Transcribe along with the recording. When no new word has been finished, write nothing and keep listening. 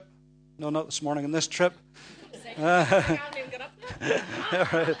No, not this morning. On this trip.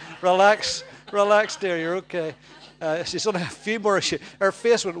 Relax, dear. You're okay. She's only a few more. Her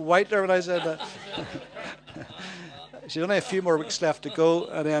face went white there when I said that. She's only a few more weeks left to go,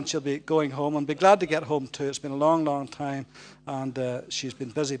 and then she'll be going home, and be glad to get home too. It's been a long, long time, and she's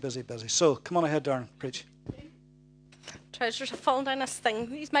been busy. So come on ahead, Darren, preach. Trousers have fallen down this thing.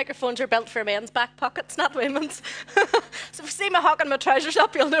 These microphones are built for men's back pockets, not women's. So if you see me hocking my trousers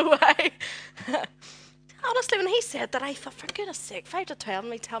up, you'll know why. Honestly, when he said that, I thought, for goodness sake, 5 to 12,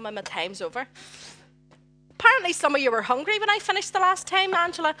 and tell me my time's over. Apparently some of you were hungry when I finished the last time,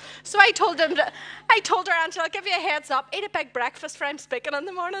 Angela. So I told her, Angela, I'll give you a heads up. Eat a big breakfast for I'm speaking in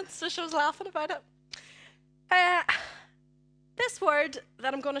the morning. So she was laughing about it. This word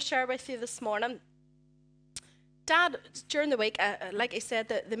that I'm going to share with you this morning, Dad, during the week, like I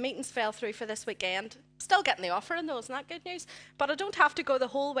said, the meetings fell through for this weekend. Still getting the offering though, isn't that good news? But I don't have to go the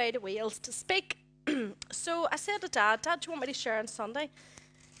whole way to Wales to speak. So I said to Dad, do you want me to share on Sunday?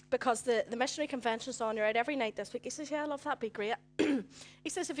 Because the missionary convention's on, you're out every night this week. He says, yeah, I love that, be great. He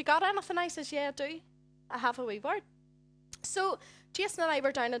says, have you got anything? I says, yeah, I do. I have a wee word. So Jason and I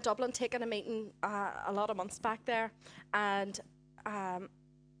were down in Dublin taking a meeting a lot of months back there. And I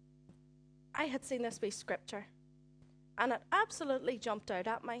had seen this wee scripture. And it absolutely jumped out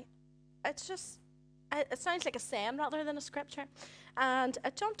at me. It's just, it sounds like a saying rather than a scripture. And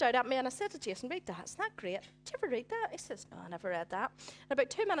it jumped out at me, and I said to Jason, read that, isn't that great? Did you ever read that? He says, no, I never read that. And about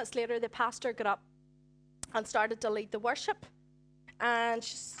 2 minutes later, the pastor got up and started to lead the worship. And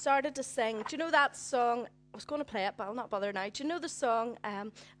she started to sing. Do you know that song? I was going to play it, but I'll not bother now. Do you know the song,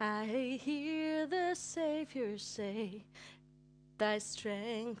 I hear the Savior say, thy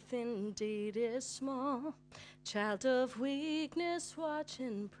strength indeed is small. Child of weakness, watch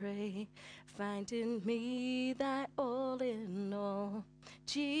and pray. Find in me thy all in all.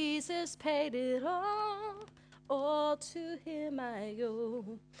 Jesus paid it all to him I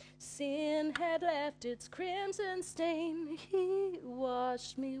owe. Sin had left its crimson stain. He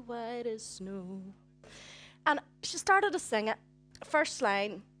washed me white as snow. And she started to sing it. First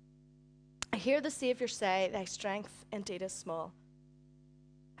line, I hear the Savior say, thy strength indeed is small.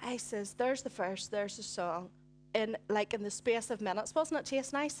 I says, there's the verse, there's the song. In the space of minutes, wasn't it,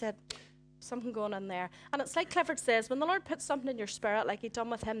 Jason? I said, something going on there. And it's like Clifford says, when the Lord puts something in your spirit, like he done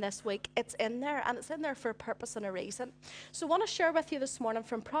with him this week, it's in there, and it's in there for a purpose and a reason. So I want to share with you this morning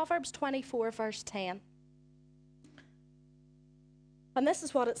from Proverbs 24, verse 10. And this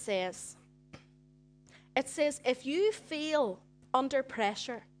is what it says. It says, if you feel under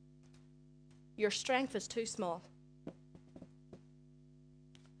pressure, your strength is too small.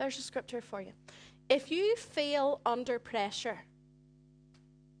 There's a scripture for you. If you feel under pressure,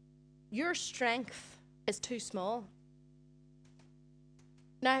 your strength is too small.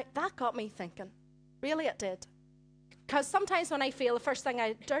 Now, that got me thinking. Really, it did. Because sometimes when I feel the first thing,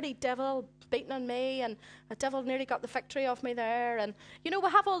 a dirty devil beating on me, and a devil nearly got the victory off me there. And, we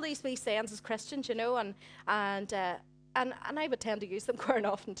have all these wee sayings as Christians, and I would tend to use them quite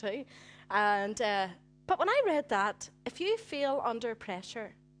often too. But when I read that, if you feel under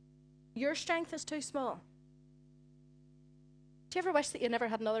pressure, your strength is too small. Do you ever wish that you never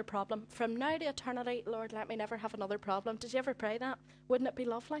had another problem? From now to eternity, Lord, let me never have another problem. Did you ever pray that? Wouldn't it be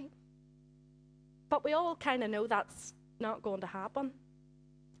lovely? But we all kind of know that's not going to happen.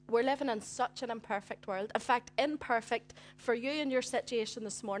 We're living in such an imperfect world. In fact, imperfect for you and your situation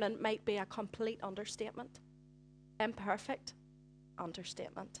this morning might be a complete understatement. Imperfect,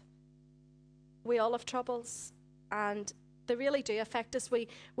 understatement. We all have troubles, and they really do affect us. We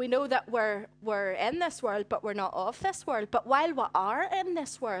know that we're in this world, but we're not of this world. But while we are in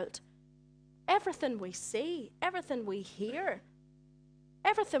this world, everything we see, everything we hear,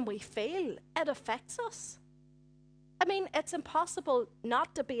 everything we feel, it affects us. I mean, it's impossible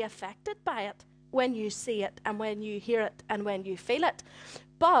not to be affected by it when you see it and when you hear it and when you feel it.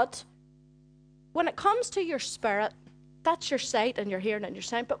 But when it comes to your spirit, that's your sight and your hearing and your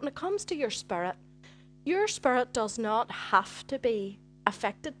sound. But when it comes to your spirit does not have to be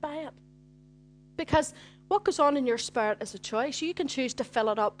affected by it. Because what goes on in your spirit is a choice. You can choose to fill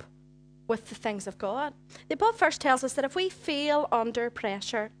it up with the things of God. The above verse tells us that if we feel under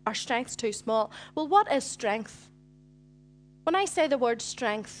pressure, our strength's too small. Well, what is strength? When I say the word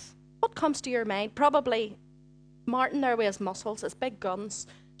strength, what comes to your mind? Probably Martin there with his muscles, his big guns.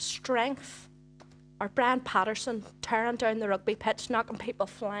 Strength. Or Brian Patterson tearing down the rugby pitch, knocking people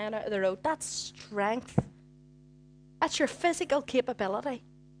flying out of the road. That's strength. That's your physical capability.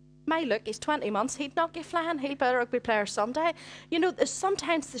 My Luke, he's 20 months. He'd knock you flying. He'll be a rugby player someday. There's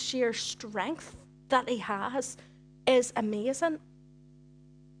sometimes the sheer strength that he has is amazing.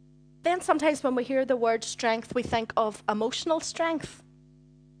 Then sometimes when we hear the word strength, we think of emotional strength.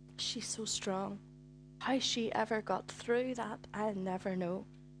 She's so strong. How she ever got through that, I'll never know.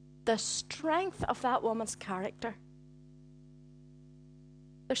 The strength of that woman's character.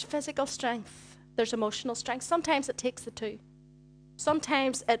 There's physical strength. There's emotional strength. Sometimes it takes the two.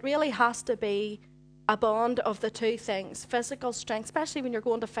 Sometimes it really has to be a bond of the two things. Physical strength, especially when you're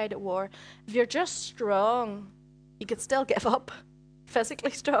going to fight a war. If you're just strong, you could still give up.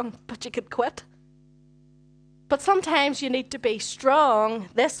 Physically strong, but you could quit. But sometimes you need to be strong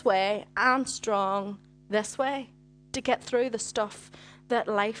this way and strong this way to get through the stuff that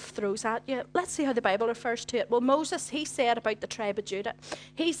life throws at you. Let's see how the Bible refers to it. Well, Moses, he said about the tribe of Judah,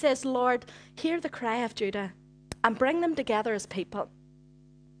 he says, Lord, hear the cry of Judah and bring them together as people.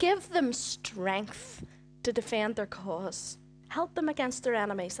 Give them strength to defend their cause. Help them against their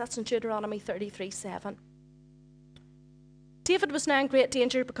enemies. That's in Deuteronomy 33:7. David was now in great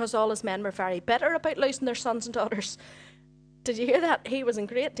danger because all his men were very bitter about losing their sons and daughters. Did you hear that? He was in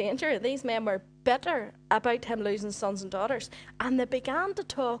great danger. These men were bitter about him losing sons and daughters. And they began to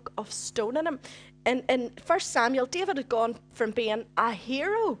talk of stoning him. In 1 Samuel, David had gone from being a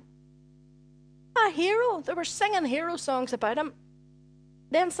hero. A hero. They were singing hero songs about him.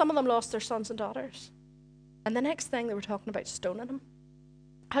 Then some of them lost their sons and daughters. And the next thing they were talking about stoning him.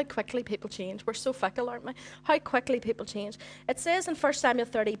 How quickly people change. We're so fickle, aren't we? How quickly people change. It says in 1 Samuel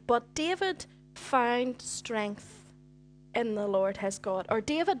 30, but David found strength in the Lord his God. Or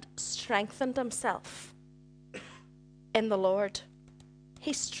David strengthened himself in the Lord.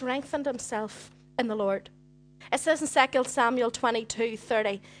 He strengthened himself in the Lord. It says in 2 Samuel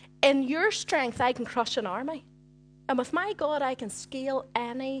 22:30, in your strength I can crush an army. And with my God I can scale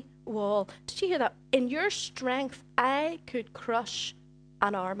any wall. Did you hear that? In your strength I could crush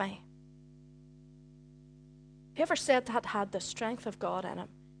an army. Whoever said that had the strength of God in him.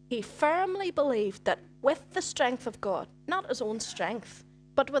 He firmly believed that with the strength of God, not his own strength,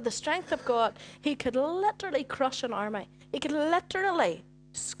 but with the strength of God, he could literally crush an army. He could literally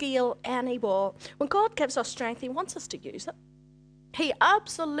scale any wall. When God gives us strength, he wants us to use it. He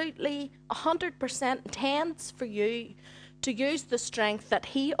absolutely 100% intends for you to use the strength that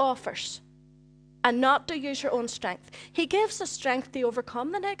he offers and not to use your own strength. He gives us strength to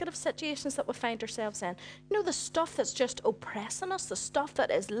overcome the negative situations that we find ourselves in. You know, the stuff that's just oppressing us, the stuff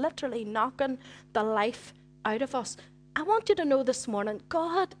that is literally knocking the life out of us. I want you to know this morning,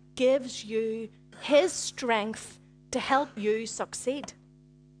 God gives you his strength to help you succeed.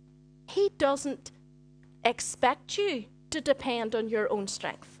 He doesn't expect you to depend on your own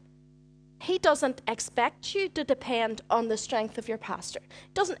strength. He doesn't expect you to depend on the strength of your pastor.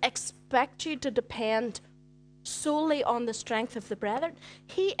 He doesn't expect you to depend solely on the strength of the brethren.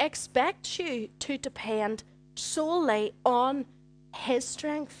 He expects you to depend solely on his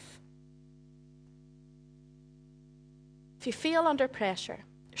strength. If you feel under pressure,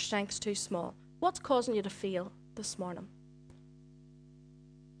 your strength's too small. What's causing you to feel this morning?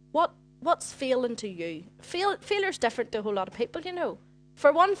 What's feeling to you? Failure's different to a whole lot of people, you know.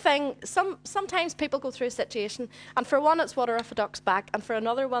 For one thing, sometimes people go through a situation, and for one, it's water off a duck's back, and for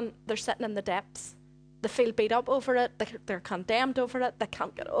another one, they're sitting in the depths. They feel beat up over it. They're condemned over it. They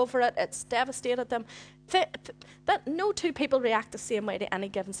can't get over it. It's devastated them. That no two people react the same way to any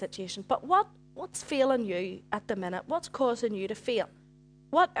given situation. But what's failing you at the minute? What's causing you to fail?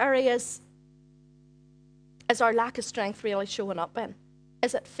 What areas is our lack of strength really showing up in?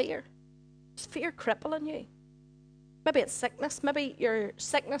 Is it fear? Is fear crippling you? Maybe it's sickness. Maybe your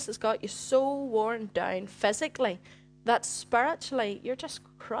sickness has got you so worn down physically that spiritually you're just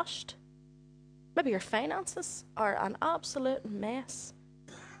crushed. Maybe your finances are an absolute mess.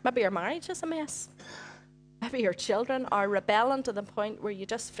 Maybe your marriage is a mess. Maybe your children are rebelling to the point where you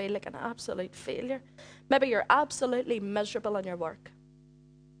just feel like an absolute failure. Maybe you're absolutely miserable in your work.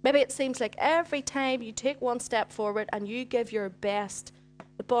 Maybe it seems like every time you take one step forward and you give your best,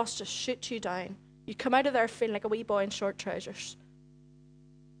 the boss just shoots you down. You come out of there feeling like a wee boy in short trousers.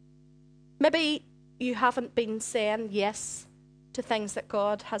 Maybe you haven't been saying yes to things that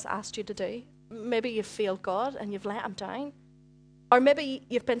God has asked you to do. Maybe you've failed God and you've let him down. Or maybe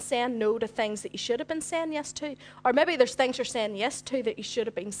you've been saying no to things that you should have been saying yes to. Or maybe there's things you're saying yes to that you should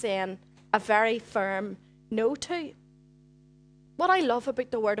have been saying a very firm no to. What I love about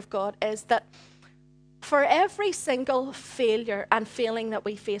the Word of God is that for every single failure and failing that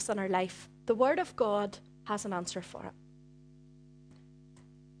we face in our life, the Word of God has an answer for it.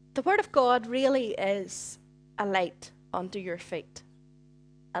 The Word of God really is a light unto your feet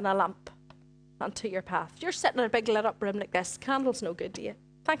and a lamp unto your path. You're sitting in a big lit up room like this. Candle's no good to you.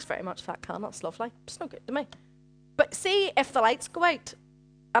 Thanks very much for that candle. It's lovely. It's no good to me. But see, if the lights go out,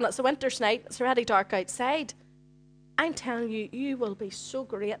 and it's a winter's night, it's already dark outside, I'm telling you, you will be so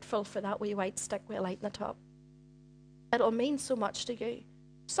grateful for that wee white stick with a light in the top. It'll mean so much to you.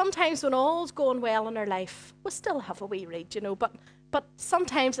 Sometimes when all's going well in our life, we still have a wee read, but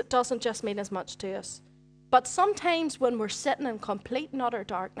sometimes it doesn't just mean as much to us. But sometimes when we're sitting in complete and utter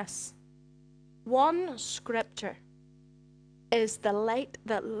darkness, one scripture is the light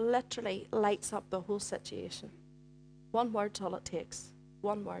that literally lights up the whole situation. One word's all it takes.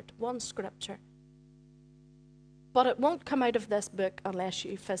 One word, one scripture. But it won't come out of this book unless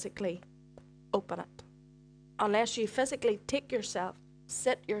you physically open it. Unless you physically take yourself,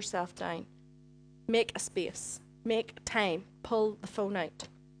 sit yourself down, make a space, make time, pull the phone out,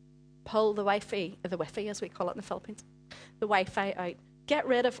 pull the Wi-Fi as we call it in the Philippines, the Wi-Fi out. Get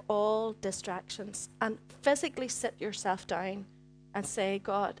rid of all distractions and physically sit yourself down and say,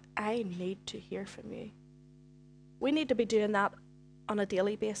 God, I need to hear from you. We need to be doing that on a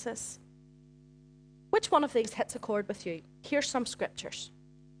daily basis. Which one of these hits a chord with you? Here's some scriptures.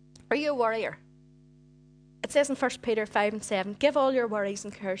 Are you a worrier? It says in 1 Peter 5:7, give all your worries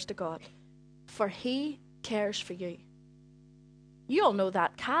and cares to God, for he cares for you. You all know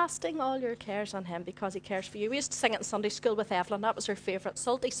that. Casting all your cares on him because he cares for you. We used to sing it in Sunday school with Evelyn. That was her favourite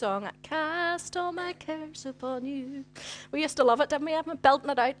salty song. Cast all my cares upon you. We used to love it, didn't we? Evelyn? Belting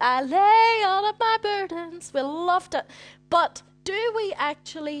it out. I lay all of my burdens. We loved it. But do we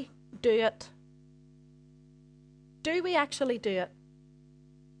actually do it? Do we actually do it?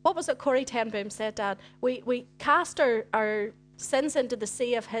 What was it Corrie ten Boom said, Dad? We cast our sins into the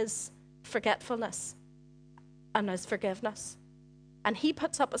sea of his forgetfulness and his forgiveness. And he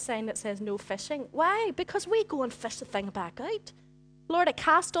puts up a sign that says no fishing. Why? Because we go and fish the thing back out. Lord, I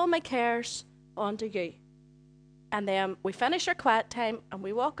cast all my cares onto you. And then we finish our quiet time and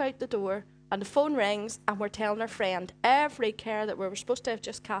we walk out the door and the phone rings and we're telling our friend every care that we were supposed to have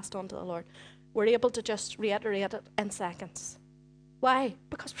just cast onto the Lord. We're able to just reiterate it in seconds. Why?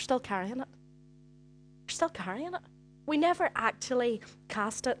 Because we're still carrying it. We're still carrying it. We never actually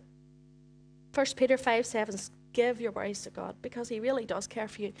cast it. 1 Peter 5:7, give your worries to God because he really does care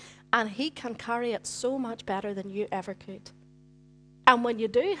for you. And he can carry it so much better than you ever could. And when you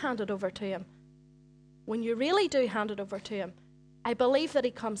do hand it over to him, when you really do hand it over to him, I believe that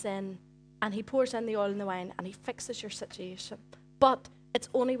he comes in and he pours in the oil and the wine and he fixes your situation. But it's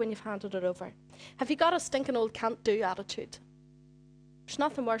only when you've handed it over. Have you got a stinking old can't do attitude? There's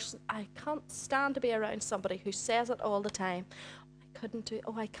nothing worse. I can't stand to be around somebody who says it all the time. I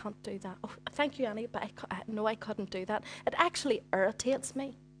can't do that. Oh, thank you, Annie, but I couldn't do that. It actually irritates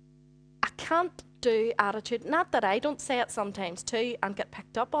me. I can't do attitude. Not that I don't say it sometimes too and get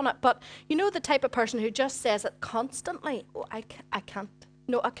picked up on it, but you know the type of person who just says it constantly. Oh, I can't.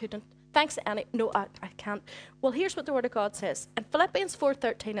 No, I couldn't. Thanks, Annie. No, I can't. Well, here's what the Word of God says. In Philippians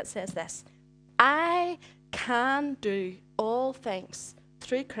 4:13 it says this. I can do all things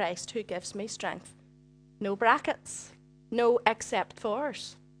through Christ who gives me strength. No brackets. No except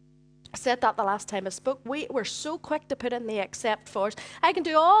fors. I said that the last time I spoke. We were so quick to put in the except fors. I can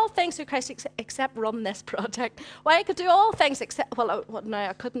do all things through Christ except run this project. Well, I could do all things except, now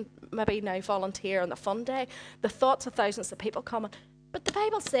I couldn't maybe now volunteer on the fun day. The thoughts of thousands of people coming. But the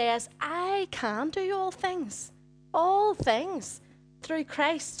Bible says, I can do all things through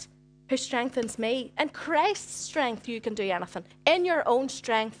Christ who strengthens me. In Christ's strength, you can do anything. In your own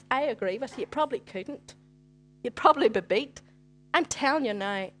strength, I agree with you, you probably couldn't. You'd probably be beat. I'm telling you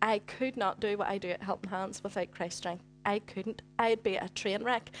now, I could not do what I do at Helping Hands without Christ's strength. I couldn't. I'd be a train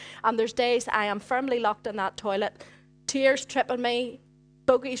wreck. And there's days I am firmly locked in that toilet, tears tripping me,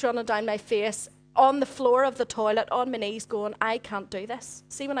 bogies running down my face, on the floor of the toilet, on my knees going, I can't do this.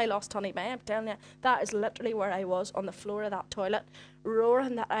 See, when I lost Honey May, I'm telling you, that is literally where I was, on the floor of that toilet,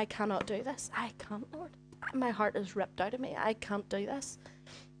 roaring that I cannot do this. I can't, Lord. My heart is ripped out of me. I can't do this.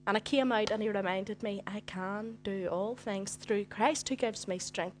 And I came out and he reminded me, I can do all things through Christ who gives me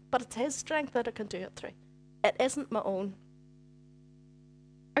strength. But it's his strength that I can do it through. It isn't my own.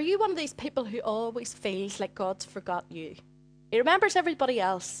 Are you one of these people who always feels like God's forgot you? He remembers everybody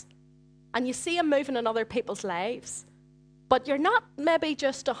else. And you see him moving in other people's lives. But you're not maybe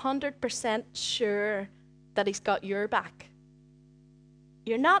just 100% sure that he's got your back.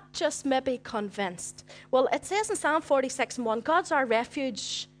 You're not just maybe convinced. Well, it says in Psalm 46:1, God's our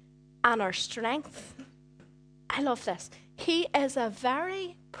refuge and our strength. I love this. He is a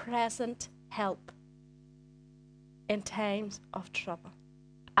very present help in times of trouble.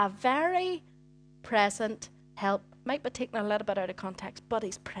 A very present help. Might be taken a little bit out of context, but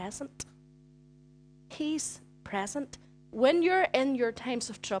he's present. He's present. When you're in your times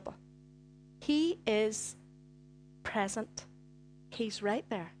of trouble, he is present. He's right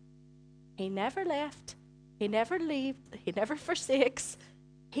there. He never left. He never leaves. He never forsakes.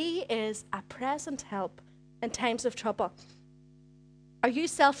 He is a present help in times of trouble. Are you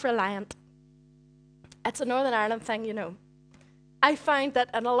self-reliant? It's a Northern Ireland thing, you know. I find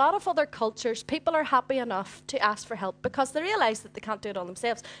that in a lot of other cultures, people are happy enough to ask for help because they realise that they can't do it on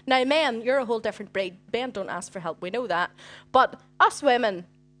themselves. Now, men, you're a whole different breed. Men don't ask for help. We know that. But us women,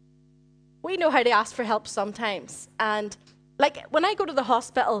 we know how to ask for help sometimes. And like when I go to the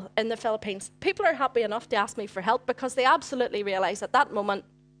hospital in the Philippines, people are happy enough to ask me for help because they absolutely realise at that moment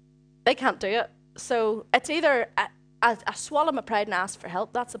they can't do it. So it's either I swallow my pride and ask for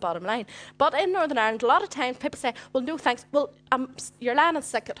help. That's the bottom line. But in Northern Ireland, a lot of times people say, well, no thanks. Well, you're lying in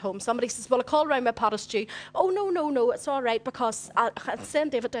sick at home. Somebody says, well, I call round my pot of stew. Oh, no, it's all right because I'll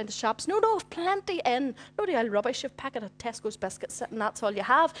send David down to the shops. No, I've plenty in. No, the old rubbish. You've a packet of Tesco's biscuits sitting, that's all you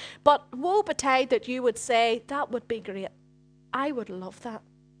have. But woe betide that you would say, that would be great. I would love that.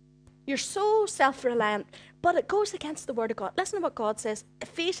 You're so self-reliant, but it goes against the word of God. Listen to what God says,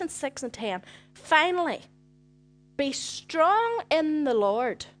 Ephesians 6 and 10. Finally, be strong in the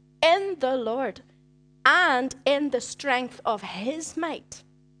Lord, and in the strength of his might.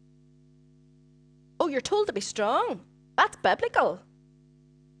 Oh, you're told to be strong. That's biblical.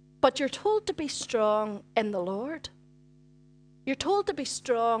 But you're told to be strong in the Lord. You're told to be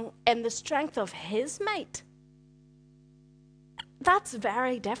strong in the strength of his might. That's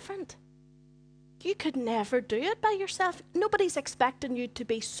very different. You could never do it by yourself. Nobody's expecting you to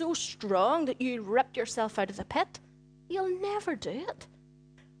be so strong that you rip yourself out of the pit. You'll never do it.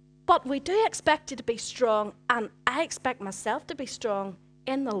 But we do expect you to be strong, and I expect myself to be strong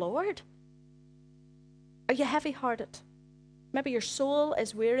in the Lord. Are you heavy-hearted? Maybe your soul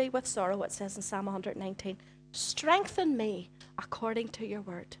is weary with sorrow, it says in Psalm 119. Strengthen me according to your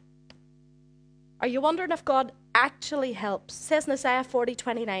word. Are you wondering if God actually helps? It says in Isaiah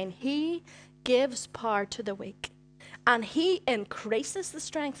 40:29, he gives power to the weak, and he increases the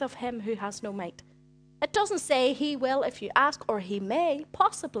strength of him who has no might. It doesn't say he will if you ask, or he may,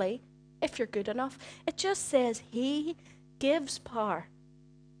 possibly, if you're good enough. It just says he gives power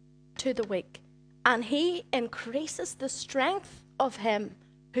to the weak, and he increases the strength of him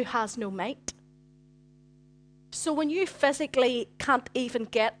who has no might. So when you physically can't even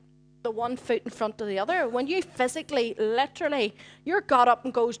get the one foot in front of the other, when you physically, literally, your got up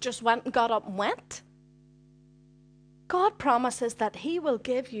and goes just went and got up and went, God promises that he will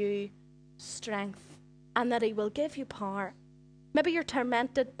give you strength and that he will give you power. Maybe you're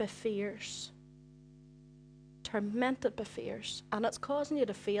tormented by fears. And it's causing you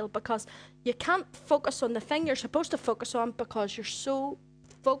to fail because you can't focus on the thing you're supposed to focus on because you're so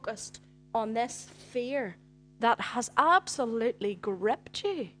focused on this fear that has absolutely gripped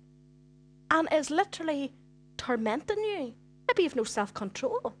you and is literally tormenting you. Maybe you've no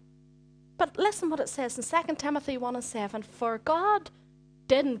self-control. But listen what it says in 2 Timothy 1 and 7. For God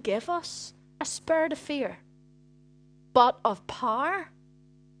didn't give us a spirit of fear, but of power,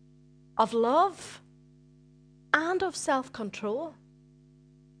 of love, and of self-control.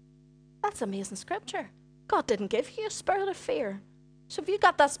 That's amazing scripture. God didn't give you a spirit of fear. So if you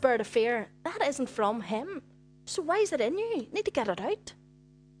got that spirit of fear, that isn't from him. So why is it in you? You need to get it out.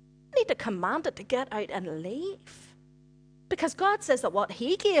 You need to command it to get out and leave. Because God says that what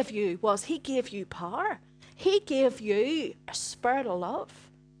he gave you was he gave you power. He gave you a spirit of love.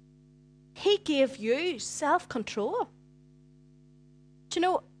 He gave you self-control. Do you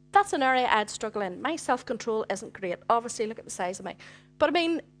know, that's an area I'd struggle in. My self-control isn't great. Obviously, look at the size of me. But I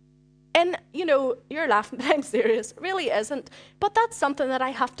mean, you're laughing, but I'm serious. It really isn't. But that's something that I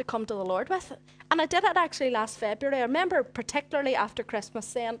have to come to the Lord with. And I did it actually last February. I remember particularly after Christmas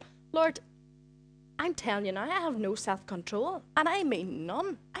saying, Lord, I'm telling you now, I have no self-control. And I mean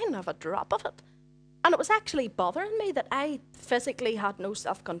none. I don't have a drop of it. And it was actually bothering me that I physically had no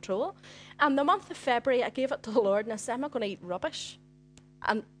self-control. And the month of February, I gave it to the Lord and I said, I'm not going to eat rubbish.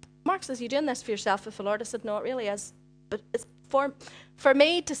 And Mark says, you doing this for yourself with the Lord? I said, no, it really is. But it's for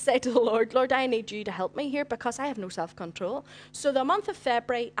me to say to the Lord, Lord, I need you to help me here because I have no self-control. So the month of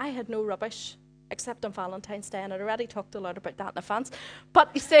February, I had no rubbish except on Valentine's Day. And I'd already talked to the Lord about that in advance.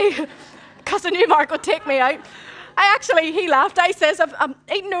 But you see, because I knew Mark would take me out, he laughed. I says, I'm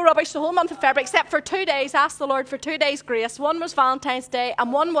eating no rubbish the whole month of February, except for 2 days. Asked the Lord for 2 days' grace. One was Valentine's Day,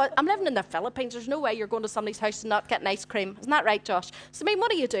 and one was, I'm living in the Philippines. There's no way you're going to somebody's house and not getting ice cream. Isn't that right, Josh? So, I mean,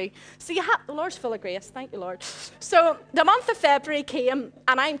 what do? So, the Lord's full of grace. Thank you, Lord. So, the month of February came,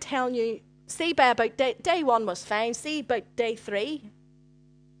 and I'm telling you, see, by about day one was fine. See, about day 3.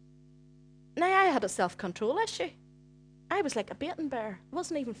 Now, I had a self-control issue. I was like a baiting bear. It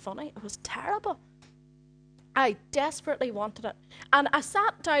wasn't even funny. It was terrible. I desperately wanted it. And I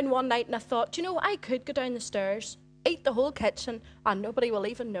sat down one night and I thought, you know, I could go down the stairs, eat the whole kitchen, and nobody will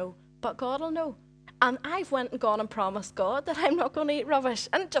even know. But God will know. And I've went and gone and promised God that I'm not going to eat rubbish.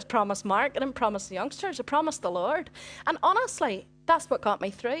 And just promised Mark, and then promised the youngsters, I promised the Lord. And honestly, that's what got me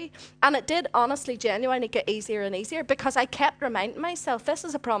through. And it did honestly, genuinely get easier and easier, because I kept reminding myself, this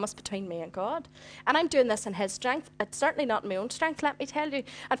is a promise between me and God. And I'm doing this in his strength. It's certainly not in my own strength, let me tell you.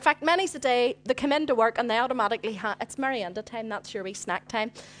 In fact, many's a day, they come into work and they automatically, it's merienda time, that's your wee snack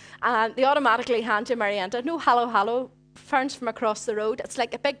time. And they automatically hand you merienda. No hello, hello. Ferns from across the road. It's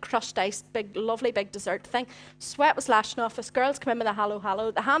like a big crushed ice, big, lovely big dessert thing. Sweat was lashing off us. Girls came in with a hello, hello.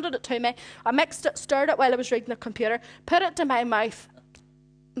 They handed it to me. I mixed it, stirred it while I was reading the computer, put it to my mouth.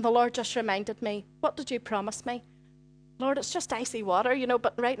 And the Lord just reminded me, what did you promise me? Lord, it's just icy water, you know,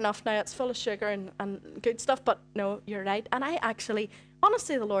 but right enough now, it's full of sugar and good stuff. But no, you're right. And I actually,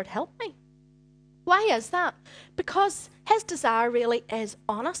 honestly, the Lord helped me. Why is that? Because his desire really is,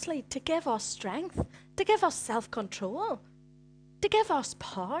 honestly, to give us strength, to give us self-control, to give us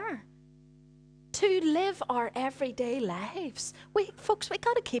power, to live our everyday lives. Folks, we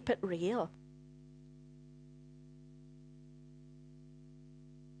got to keep it real.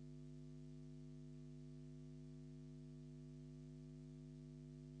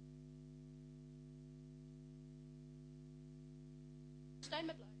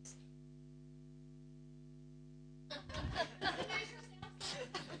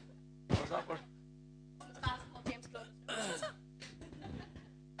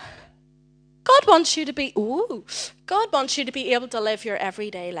 God wants you to be able to live your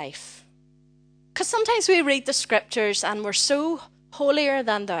everyday life. Because sometimes we read the scriptures and we're so holier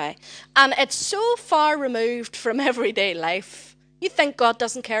than thou, and it's so far removed from everyday life. You think God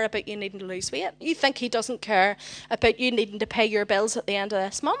doesn't care about you needing to lose weight. You think he doesn't care about you needing to pay your bills at the end of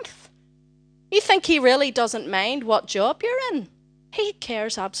this month. You think he really doesn't mind what job you're in. He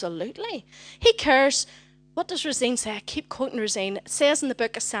cares absolutely. He cares. What does Rosine say? I keep quoting Rosine. It says in the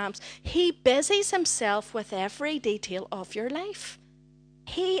book of Psalms, he busies himself with every detail of your life.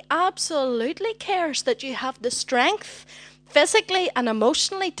 He absolutely cares that you have the strength, physically and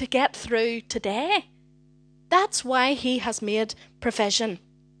emotionally, to get through today. That's why he has made provision.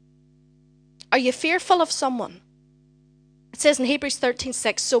 Are you fearful of someone? It says in Hebrews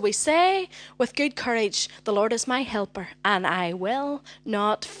 13:6, so we say with good courage, the Lord is my helper, and I will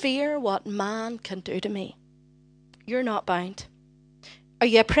not fear what man can do to me. You're not bound. Are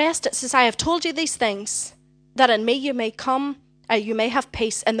you oppressed? It says, I have told you these things, that in me you may have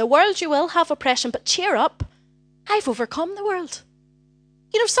peace. In the world you will have oppression, but cheer up. I've overcome the world.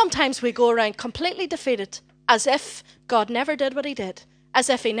 You know, sometimes we go around completely defeated, as if God never did what he did, as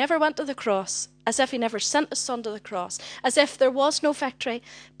if he never went to the cross, as if he never sent his son to the cross, as if there was no victory.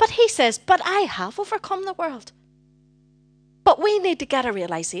 But he says, but I have overcome the world. But we need to get a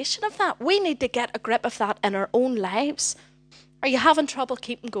realization of that. We need to get a grip of that in our own lives. Are you having trouble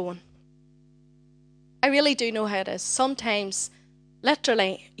keeping going? I really do know how it is. Sometimes,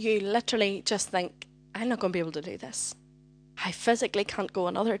 you just think, I'm not going to be able to do this. I physically can't go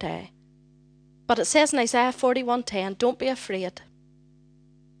another day. But it says in Isaiah 41:10, don't be afraid.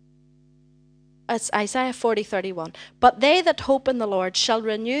 It's Isaiah 40:31. But they that hope in the Lord shall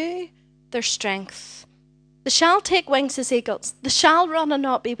renew their strength. They shall take wings as eagles. They shall run and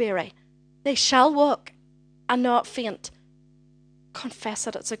not be weary. They shall walk and not faint. Confess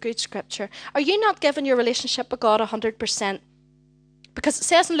it. It's a good scripture. Are you not giving your relationship with God 100%? Because it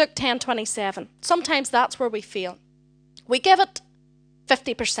says in Luke 10:27, sometimes that's where we fail. We give it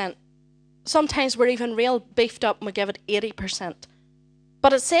 50%. Sometimes we're even real beefed up and we give it 80%.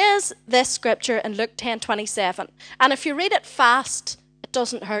 But it says this scripture in Luke 10:27. And if you read it fast, it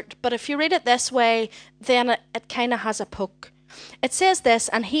doesn't hurt. But if you read it this way, then it kind of has a poke. It says this,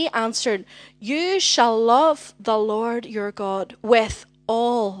 and he answered, you shall love the Lord your God with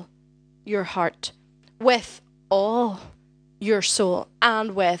all your heart, with all your soul,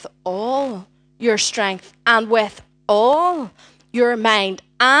 and with all your strength, and with all your mind,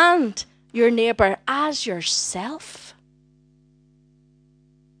 and your neighbour as yourself.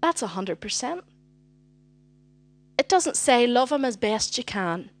 That's 100%. It doesn't say love him as best you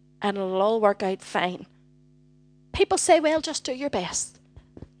can and it'll all work out fine. People say, well, just do your best.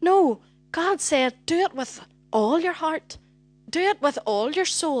 No, God said, do it with all your heart. Do it with all your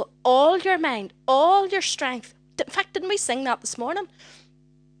soul, all your mind, all your strength. In fact, didn't we sing that this morning?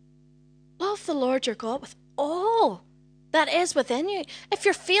 Love the Lord your God with all that is within you. If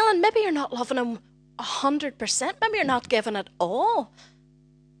you're feeling, maybe you're not loving him 100%, maybe you're not giving it all.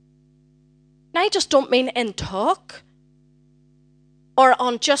 Now, I just don't mean in talk or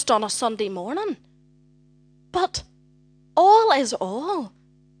just on a Sunday morning. But all is all.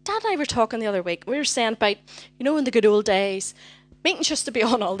 Dad and I were talking the other week. We were saying about, in the good old days, meetings used to be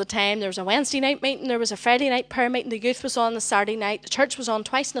on all the time. There was a Wednesday night meeting, there was a Friday night prayer meeting, the youth was on the Saturday night, the church was on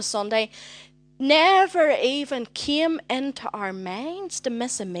twice on a Sunday. Never even came into our minds to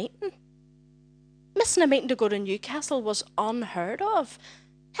miss a meeting. Missing a meeting to go to Newcastle was unheard of.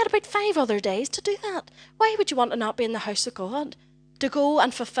 Had about 5 other days to do that. Why would you want to not be in the house of God? To go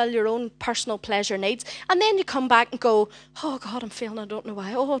and fulfill your own personal pleasure needs. And then you come back and go, oh God, I'm feeling, I don't know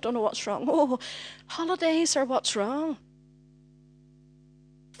why. Oh, I don't know what's wrong. Oh, holidays are what's wrong.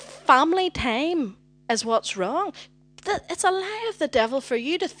 Family time is what's wrong. It's a lie of the devil for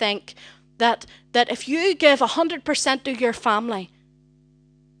you to think that if you give 100% to your family,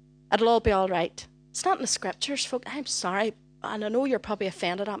 it'll all be all right. It's not in the scriptures, folks. I'm sorry, and I know you're probably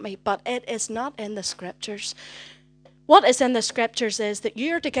offended at me, but it is not in the scriptures. What is in the scriptures is that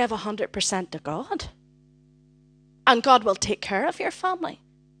you're to give 100% to God. And God will take care of your family.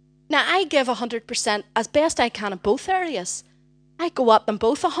 Now, I give 100% as best I can in both areas. I go at them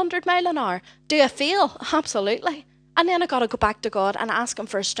both 100 mile an hour. Do I fail? Absolutely. And then I got to go back to God and ask him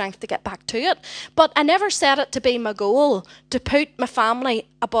for his strength to get back to it. But I never set it to be my goal to put my family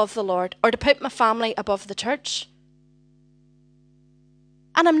above the Lord or to put my family above the church.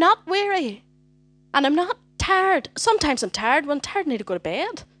 And I'm not weary. And I'm not tired. Sometimes I'm tired. When I'm tired, I need to go to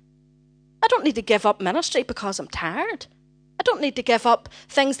bed. I don't need to give up ministry because I'm tired. I don't need to give up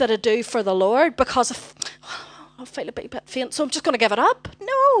things that I do for the Lord because I feel a bit faint, so I'm just going to give it up.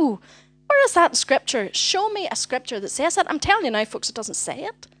 No. Where is that in Scripture? Show me a Scripture that says that. I'm telling you now, folks, it doesn't say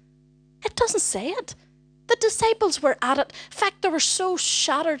it. It doesn't say it. The disciples were at it. In fact, they were so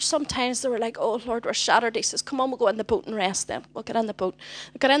shattered sometimes. They were like, oh, Lord, we're shattered. He says, come on, we'll go in the boat and rest then. We'll get in the boat.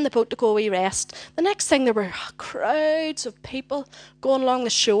 We got in the boat to go a wee rest. The next thing, there were crowds of people going along the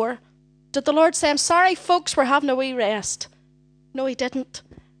shore. Did the Lord say, I'm sorry, folks, we're having a wee rest? No, he didn't.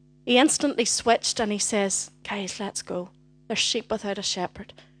 He instantly switched and he says, guys, let's go. There's sheep without a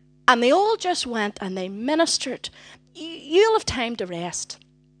shepherd. And they all just went and they ministered. You'll have time to rest.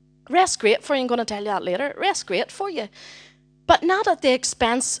 Rest great for you. I'm going to tell you that later. Rest great for you. But not at the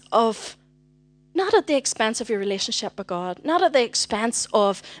expense of your relationship with God. Not at the expense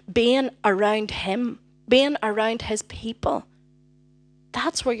of being around him, being around his people.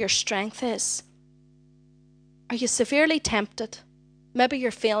 That's where your strength is. Are you severely tempted? Maybe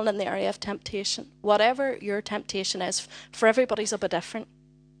you're failing in the area of temptation. Whatever your temptation is, for everybody's a bit different.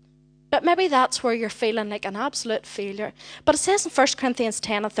 But maybe that's where you're feeling like an absolute failure. But it says in 1 Corinthians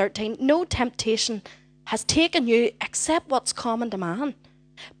 10 and 13, no temptation has taken you except what's common to man.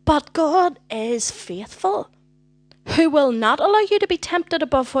 But God is faithful, who will not allow you to be tempted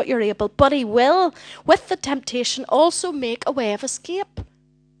above what you're able, but he will, with the temptation, also make a way of escape,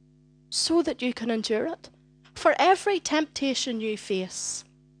 so that you can endure it. For every temptation you face,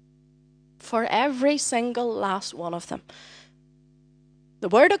 for every single last one of them, the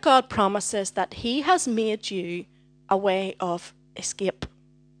Word of God promises that he has made you a way of escape.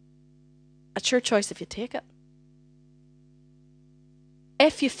 It's your choice if you take it.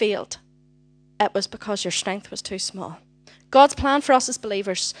 If you failed, it was because your strength was too small. God's plan for us as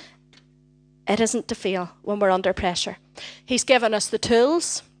believers, it isn't to fail when we're under pressure. He's given us the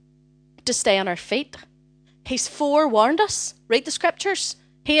tools to stay on our feet. He's forewarned us. Read the scriptures.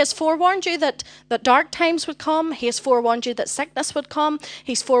 He has forewarned you that dark times would come. He has forewarned you that sickness would come.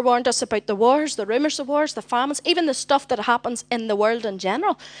 He's forewarned us about the wars, the rumours of wars, the famines, even the stuff that happens in the world in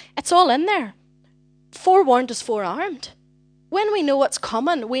general. It's all in there. Forewarned is forearmed. When we know what's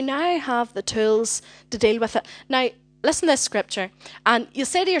coming, we now have the tools to deal with it. Now, listen to this scripture, and you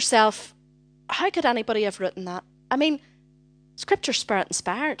say to yourself, how could anybody have written that? I mean, scripture's spirit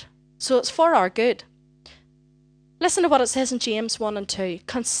inspired, so it's for our good. Listen to what it says in James 1 and 2.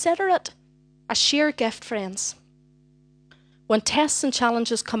 Consider it a sheer gift, friends, when tests and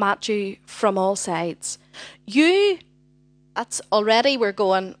challenges come at you from all sides. That's already we're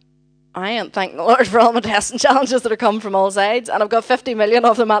going, I ain't thanking the Lord for all my tests and challenges that are coming from all sides, and I've got 50 million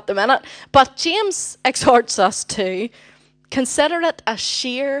of them at the minute. But James exhorts us to consider it a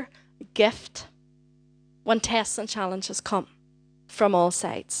sheer gift when tests and challenges come from all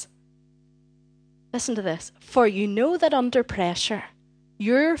sides. Listen to this. For you know that under pressure,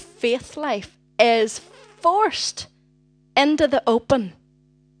 your faith life is forced into the open,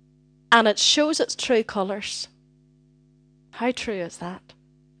 and it shows its true colours. How true is that?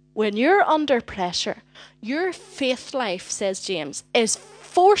 When you're under pressure, your faith life, says James, is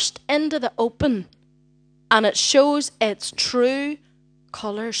forced into the open, and it shows its true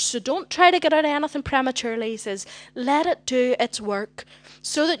colours. So don't try to get out of anything prematurely. He says, let it do its work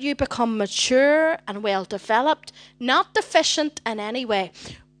so that you become mature and well developed, not deficient in any way.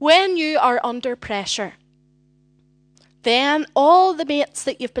 When you are under pressure, then all the mates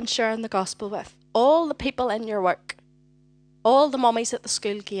that you've been sharing the gospel with, all the people in your work, all the mummies at the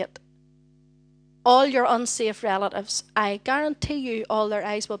school gate, all your unsafe relatives, I guarantee you all their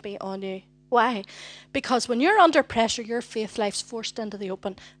eyes will be on you. Why? Because when you're under pressure, your faith life's forced into the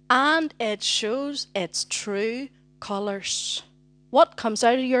open, and it shows its true colours. What comes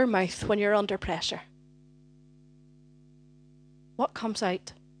out of your mouth when you're under pressure? What comes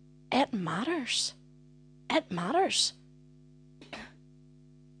out? It matters. It matters.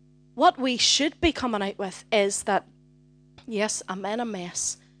 What we should be coming out with is that, yes, I'm in a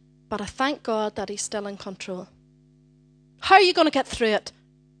mess, but I thank God that He's still in control. How are you going to get through it?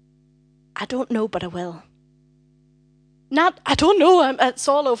 I don't know, but I will. Not, I don't know, it's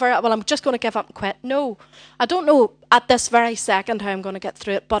all over. Well, I'm just going to give up and quit. No, I don't know at this very second how I'm going to get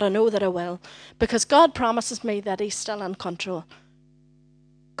through it, but I know that I will. Because God promises me that He's still in control.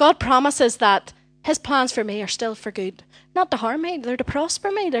 God promises that His plans for me are still for good. Not to harm me, they're to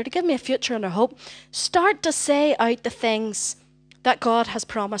prosper me, they're to give me a future and a hope. Start to say out the things that God has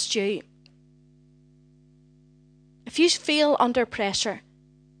promised you. If you feel under pressure,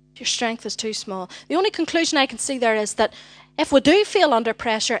 your strength is too small. The only conclusion I can see there is that if we do feel under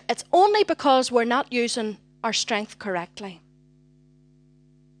pressure, it's only because we're not using our strength correctly.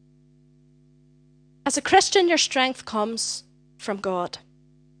 As a Christian, your strength comes from God,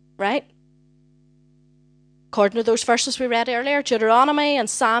 right? According to those verses we read earlier, Deuteronomy and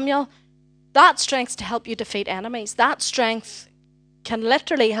Samuel, that strength's to help you defeat enemies. That strength can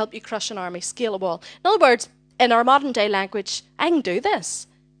literally help you crush an army, scale a wall. In other words, in our modern day language, I can do this.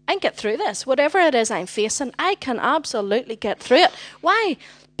 I can get through this. Whatever it is I'm facing, I can absolutely get through it. Why?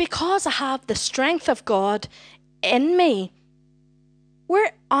 Because I have the strength of God in me.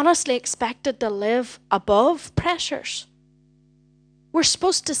 We're honestly expected to live above pressures. We're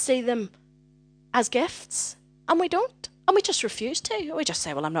supposed to see them as gifts, and we don't. And we just refuse to. We just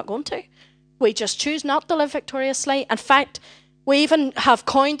say, well, I'm not going to. We just choose not to live victoriously. In fact, we even have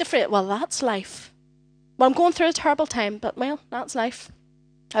coined the phrase, well, that's life. Well, I'm going through a terrible time, but, well, that's life.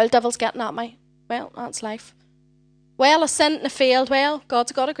 The devil's getting at me. Well, that's life. Well, I sinned and I failed. Well,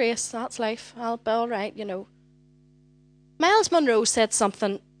 God's got a grace. That's life. I'll be all right, you know. Miles Monroe said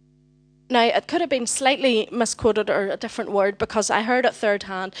something. Now, it could have been slightly misquoted or a different word because I heard it third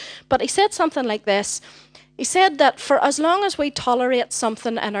hand. But he said something like this. He said that for as long as we tolerate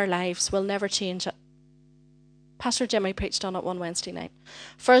something in our lives, we'll never change it. Pastor Jimmy preached on it one Wednesday night.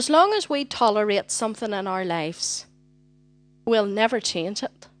 For as long as we tolerate something in our lives, we'll never change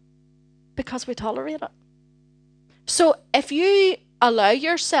it because we tolerate it. So if you allow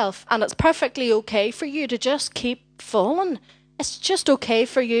yourself, and it's perfectly okay for you to just keep falling, it's just okay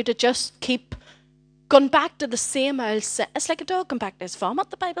for you to just keep going back to the same old sin. It's like a dog going back to his vomit,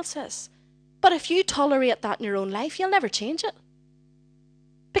 the Bible says. But if you tolerate that in your own life, you'll never change it.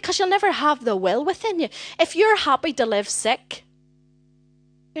 Because you'll never have the will within you. If you're happy to live sick,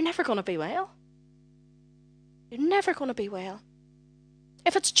 you're never going to be well. You're never going to be well.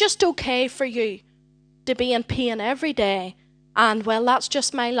 If it's just okay for you to be in pain every day, and, well, that's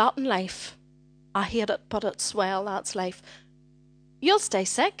just my lot in life. I hate it, but it's, well, that's life. You'll stay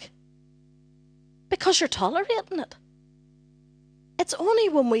sick because you're tolerating it. It's only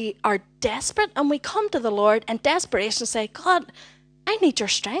when we are desperate and we come to the Lord in desperation and say, God, I need your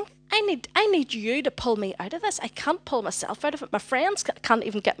strength. I need you to pull me out of this. I can't pull myself out of it. My friends can't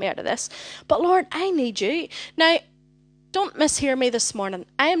even get me out of this. But Lord, I need you. Now, don't mishear me this morning.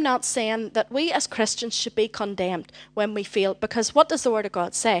 I am not saying that we as Christians should be condemned when we fail, because what does the Word of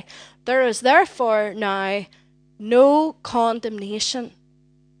God say? There is therefore now no condemnation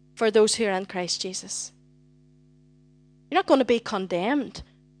for those who are in Christ Jesus. You're not going to be condemned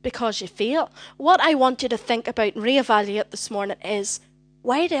because you fail. What I want you to think about and reevaluate this morning is,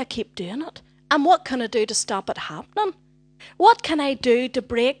 why do I keep doing it? And what can I do to stop it happening? What can I do to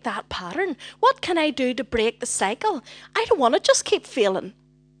break that pattern? What can I do to break the cycle? I don't want to just keep failing.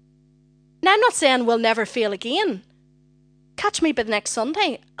 Now, I'm not saying we'll never fail again. Catch me by the next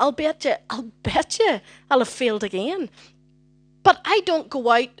Sunday. I'll bet you I'll have failed again. But I don't go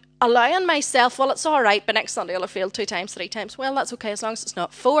out allowing myself, well, it's all right, but next Sunday I'll have failed 2 times, 3 times. Well, that's okay as long as it's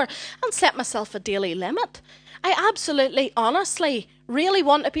not 4. And set myself a daily limit. I absolutely, honestly, really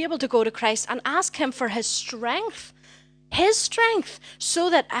want to be able to go to Christ and ask Him for His strength, so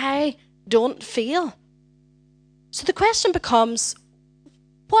that I don't fail. So the question becomes,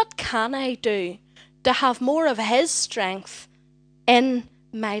 what can I do to have more of His strength in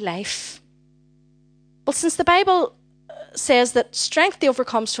my life? Well, since the Bible says that strength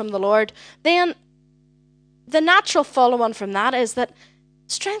overcomes from the Lord, then the natural follow-on from that is that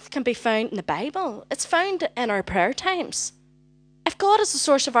strength can be found in the Bible. It's found in our prayer times. If God is the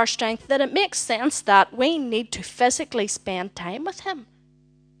source of our strength, then it makes sense that we need to physically spend time with him.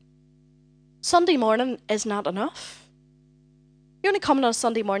 Sunday morning is not enough. You're only coming on a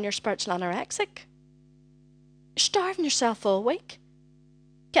Sunday morning, you're spiritual anorexic. You're starving yourself all week.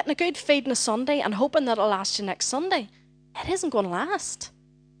 Getting a good feed on a Sunday and hoping that it'll last you next Sunday. It isn't going to last.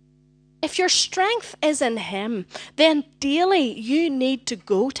 If your strength is in him, then daily you need to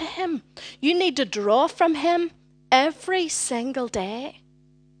go to him. You need to draw from him every single day.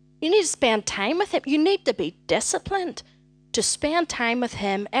 You need to spend time with him. You need to be disciplined to spend time with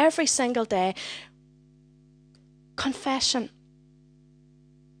him every single day. Confession.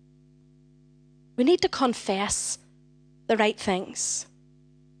 We need to confess the right things.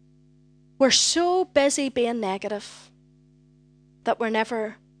 We're so busy being negative that we're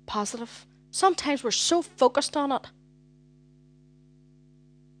never positive. Sometimes we're so focused on it.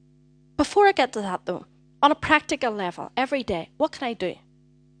 Before I get to that though, on a practical level, every day, what can I do?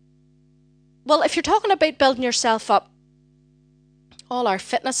 Well, if you're talking about building yourself up, all our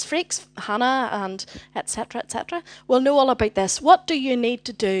fitness freaks, Hannah and etc., will know all about this. What do you need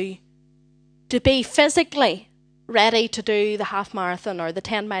to do to be physically ready to do the half marathon or the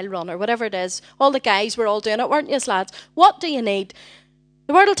 10-mile run or whatever it is? All the guys were all doing it, weren't you, lads? What do you need?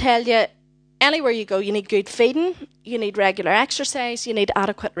 The word will tell you, anywhere you go, you need good feeding, you need regular exercise, you need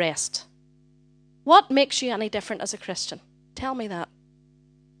adequate rest. What makes you any different as a Christian? Tell me that.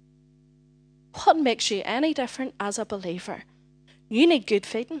 What makes you any different as a believer? You need good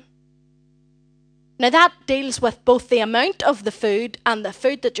feeding. Now that deals with both the amount of the food and the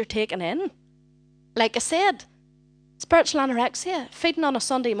food that you're taking in. Like I said, spiritual anorexia, feeding on a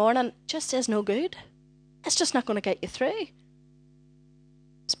Sunday morning just is no good. It's just not going to get you through.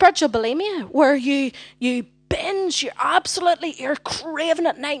 Spiritual bulimia, where you binge, you're craving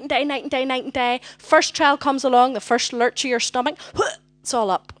it night and day. First trial comes along, the first lurch of your stomach, it's all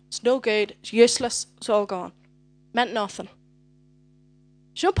up. It's no good, it's useless, it's all gone. Meant nothing.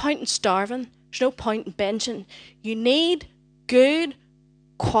 There's no point in starving, there's no point in binging. You need good,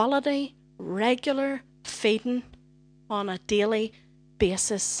 quality, regular feeding on a daily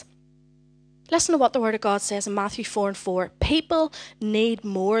basis. Listen to what the Word of God says in Matthew 4:4. People need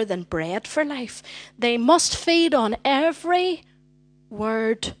more than bread for life. They must feed on every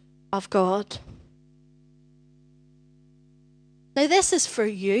word of God. Now this is for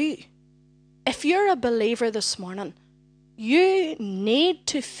you. If you're a believer this morning, you need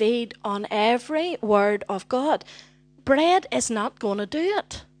to feed on every word of God. Bread is not going to do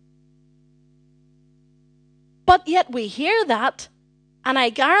it. But yet we hear that, and I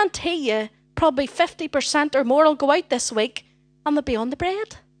guarantee you, probably 50% or more will go out this week and they'll be on the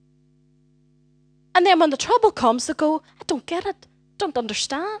bread. And then when the trouble comes, they go, I don't get it, don't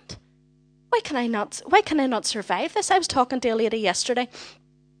understand. Why can I not survive this? I was talking to a lady yesterday,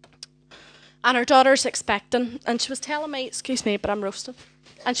 and her daughter's expecting, and she was telling me, excuse me, but I'm roasted,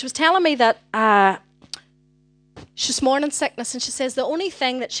 and she was telling me that she's morning sickness, and she says the only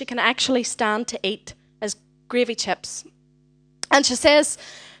thing that she can actually stand to eat is gravy chips. And she says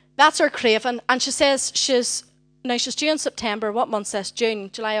that's her craving. And she says she's due in September. What month's this? June,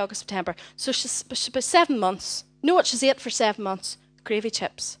 July, August, September. So she's about 7 months. You know what she's ate for 7 months? Gravy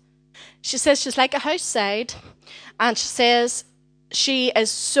chips. She says she's like a house side. And she says she is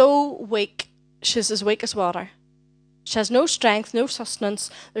so weak. She's as weak as water. She has no strength, no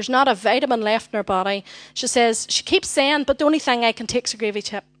sustenance. There's not a vitamin left in her body. She says, she keeps saying, but the only thing I can take is a gravy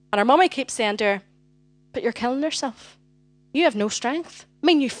chip. And her mummy keeps saying to her, but you're killing yourself. You have no strength. I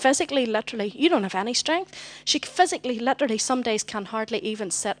mean, you physically, literally, you don't have any strength. She physically, literally, some days can hardly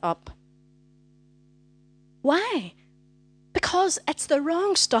even sit up. Why? Because it's the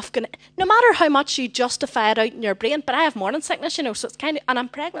wrong stuff. No matter how much you justify it out in your brain, but I have morning sickness, so it's kind of, and I'm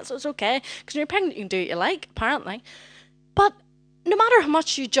pregnant, so it's okay. Because when you're pregnant, you can do what you like, apparently. But no matter how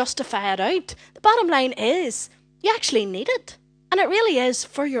much you justify it out, the bottom line is, you actually need it. And it really is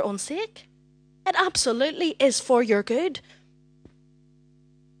for your own sake. It absolutely is for your good.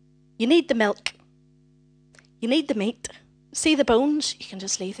 You need the milk. You need the meat. See the bones? You can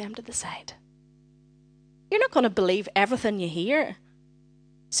just leave them to the side. You're not going to believe everything you hear.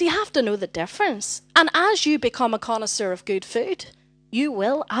 So you have to know the difference. And as you become a connoisseur of good food, you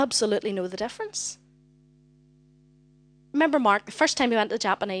will absolutely know the difference. remember Mark, the first time he went to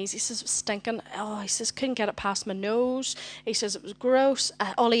Japanese, he says it was stinking. Oh, he says, couldn't get it past my nose. He says it was gross.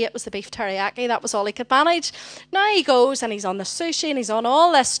 All he ate was the beef teriyaki. That was all he could manage. Now he goes and he's on the sushi and he's on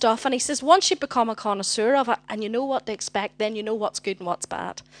all this stuff. And he says, once you become a connoisseur of it and you know what to expect, then you know what's good and what's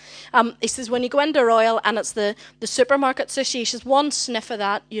bad. He says, when you go into Royal and it's the supermarket sushi, he says, one sniff of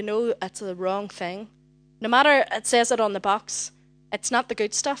that, you know it's the wrong thing. No matter, it says it on the box. It's not the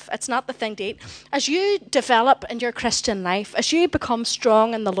good stuff. It's not the thing to eat. As you develop in your Christian life, as you become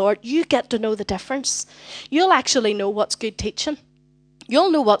strong in the Lord, you get to know the difference. You'll actually know what's good teaching. You'll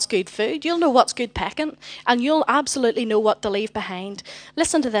know what's good food. You'll know what's good pecking. And you'll absolutely know what to leave behind.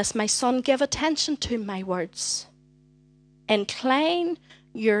 Listen to this. My son, give attention to my words. Incline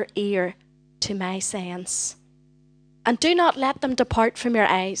your ear to my sayings. And do not let them depart from your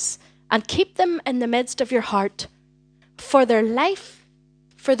eyes. And keep them in the midst of your heart. For their life,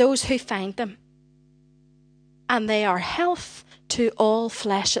 for those who find them. And they are health to all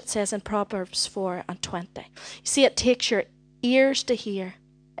flesh, it says in Proverbs 4:20. You see, it takes your ears to hear,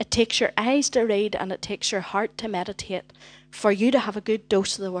 it takes your eyes to read, and it takes your heart to meditate for you to have a good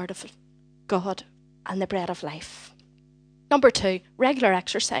dose of the Word of God and the bread of life. Number 2, regular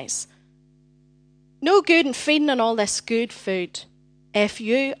exercise. No good in feeding on all this good food if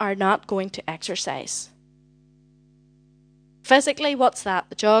you are not going to exercise. Physically, what's that?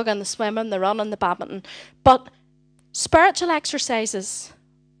 The jogging, the swimming, the running, the badminton. But spiritual exercises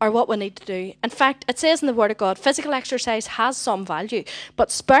are what we need to do. In fact, it says in the Word of God, physical exercise has some value,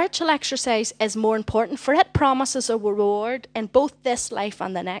 but spiritual exercise is more important, for it promises a reward in both this life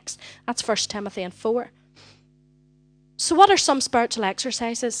and the next. That's 1 Timothy 4. So what are some spiritual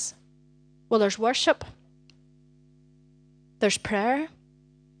exercises? Well, there's worship. There's prayer.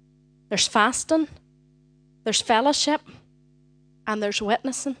 There's fasting. There's fellowship. And there's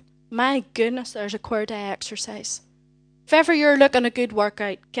witnessing. My goodness, there's a queer day exercise. If ever you're looking a good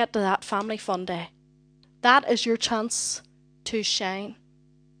workout, get to that family fun day. That is your chance to shine.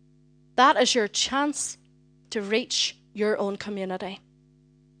 That is your chance to reach your own community.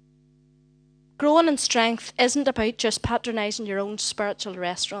 Growing in strength isn't about just patronising your own spiritual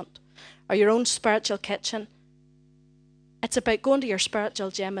restaurant or your own spiritual kitchen. It's about going to your spiritual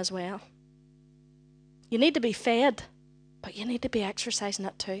gym as well. You need to be fed, but you need to be exercising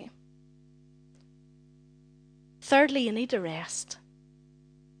it too. Thirdly, you need to rest.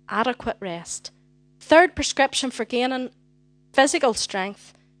 Adequate rest. Third prescription for gaining physical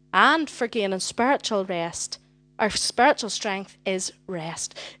strength and for gaining spiritual rest, or spiritual strength, is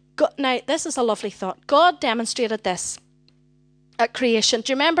rest. God, now, this is a lovely thought. God demonstrated this at creation.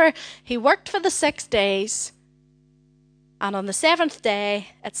 Do you remember? He worked for the 6 days, and on the 7th day,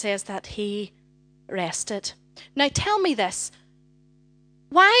 it says that he rested. Now tell me this.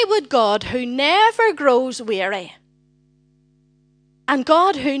 Why would God, who never grows weary, and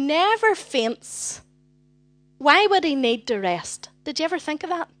God who never faints, why would he need to rest? Did you ever think of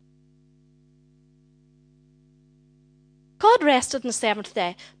that? God rested on the 7th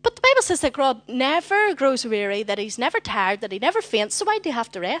day. But the Bible says that God never grows weary, that he's never tired, that he never faints. So why do you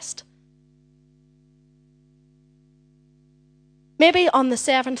have to rest? Maybe on the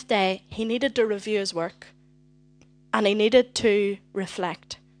 7th day, he needed to review his work. And he needed to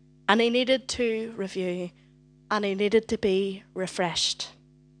reflect. And he needed to review. And he needed to be refreshed.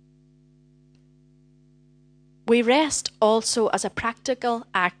 We rest also as a practical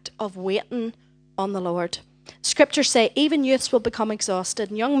act of waiting on the Lord. Scriptures say even youths will become exhausted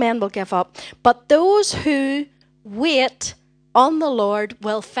and young men will give up. But those who wait on the Lord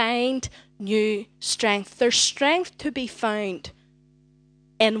will find new strength. There's strength to be found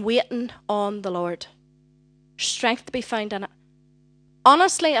in waiting on the Lord. Strength to be found in it.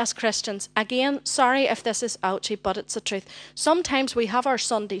 Honestly, as Christians, again, sorry if this is ouchy, but it's the truth. Sometimes we have our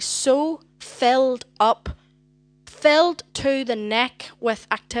Sundays so filled up, filled to the neck with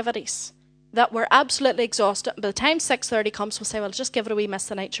activities that we're absolutely exhausted. By the time 6:30 comes, we'll say, well, just give it a wee miss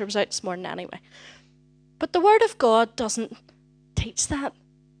tonight. Sure, I was out this morning anyway. But the Word of God doesn't teach that.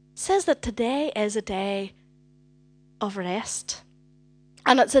 It says that today is a day of rest.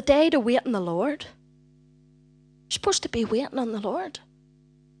 And it's a day to wait on the Lord. You're supposed to be waiting on the Lord.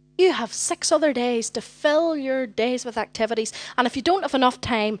 You have 6 other days to fill your days with activities. And if you don't have enough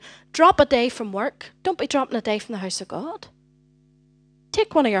time, drop a day from work. Don't be dropping a day from the house of God.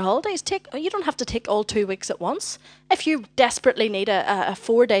 Take one of your holidays. You don't have to take all 2 weeks at once. If you desperately need a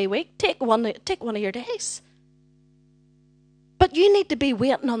 4-day week, take one of your days. But you need to be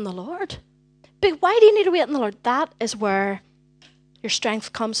waiting on the Lord. But why do you need to wait on the Lord? That is where your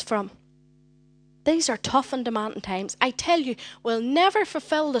strength comes from. These are tough and demanding times. I tell you, we'll never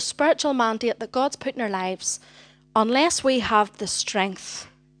fulfill the spiritual mandate that God's put in our lives unless we have the strength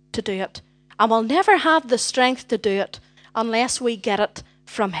to do it. And we'll never have the strength to do it unless we get it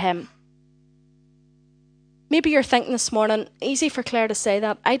from him. Maybe you're thinking this morning, easy for Claire to say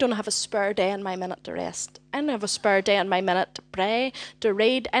that, I don't have a spare day in my minute to rest. I don't have a spare day in my minute to pray, to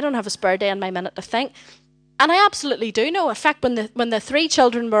read. I don't have a spare day in my minute to think. And I absolutely do know. In fact, when the 3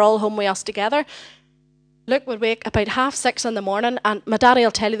 children were all home with us together, Luke would wake about 5:30 in the morning, and my daddy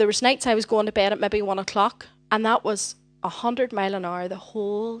will tell you there was nights I was going to bed at maybe 1 o'clock, and that was 100 mile an hour the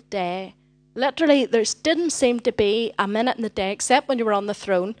whole day. Literally, there didn't seem to be a minute in the day except when you were on the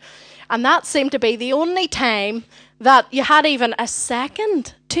throne. And that seemed to be the only time that you had even a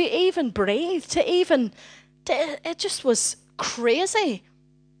second to even breathe, it just was crazy.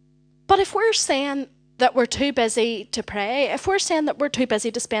 But if we're saying that we're too busy to pray, if we're saying that we're too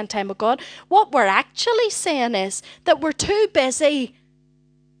busy to spend time with God, what we're actually saying is that we're too busy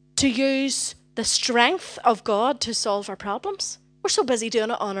to use the strength of God to solve our problems. We're so busy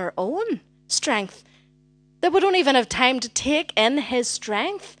doing it on our own strength that we don't even have time to take in his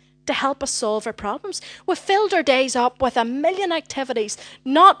strength to help us solve our problems. We've filled our days up with a million activities,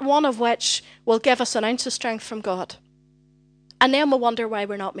 not one of which will give us an ounce of strength from God. And then we wonder why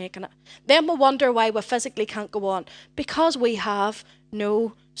we're not making it. Then we wonder why we physically can't go on, because we have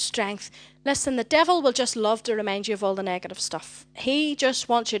no strength. Listen, the devil will just love to remind you of all the negative stuff. He just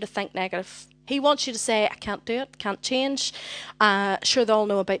wants you to think negative. He wants you to say, I can't do it, can't change. Sure, they all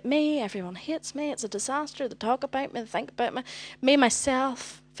know about me. Everyone hates me. It's a disaster. They talk about me, they think about me. Me,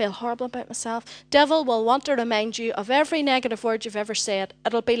 myself, feel horrible about myself. Devil will want to remind you of every negative word you've ever said.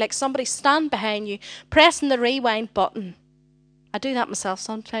 It'll be like somebody stand behind you, pressing the rewind button. I do that myself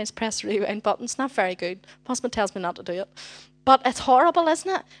sometimes, press the rewind button. It's not very good. My husband tells me not to do it. But it's horrible, isn't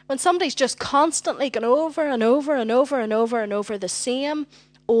it? When somebody's just constantly going over and over and over and over and over the same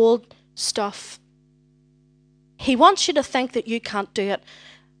old stuff. He wants you to think that you can't do it.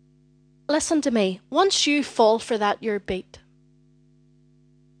 Listen to me. Once you fall for that, you're beat.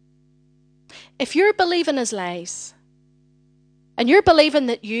 If you're believing his lies, and you're believing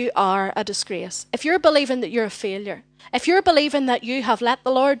that you are a disgrace, if you're believing that you're a failure, if you're believing that you have let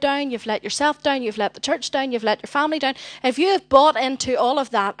the Lord down, you've let yourself down, you've let the church down, you've let your family down, if you have bought into all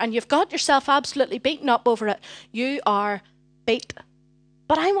of that and you've got yourself absolutely beaten up over it, you are beat.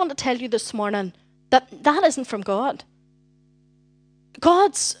 But I want to tell you this morning that that isn't from God.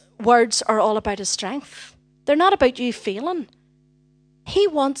 God's words are all about his strength. They're not about you failing. He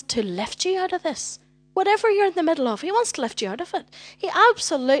wants to lift you out of this. Whatever you're in the middle of, he wants to lift you out of it. He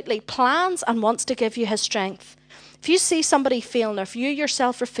absolutely plans and wants to give you his strength. If you see somebody failing, or if you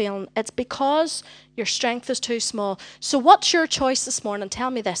yourself are failing, it's because your strength is too small. So what's your choice this morning? Tell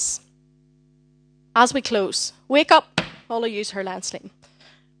me this. As we close, wake up. All of you's her land sleeping.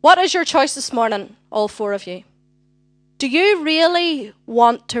 What is your choice this morning, all 4 of you? Do you really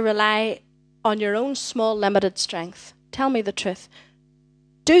want to rely on your own small, limited strength? Tell me the truth.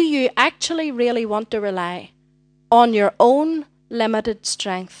 Do you actually really want to rely on your own limited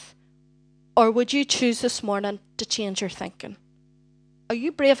strength? Or would you choose this morning to change your thinking? Are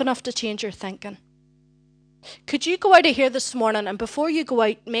you brave enough to change your thinking? Could you go out of here this morning and before you go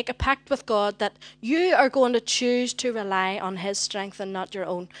out, make a pact with God that you are going to choose to rely on his strength and not your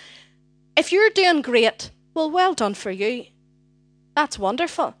own? If you're doing great, well done for you. That's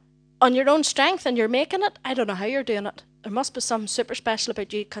wonderful. On your own strength and you're making it, I don't know how you're doing it. There must be something super special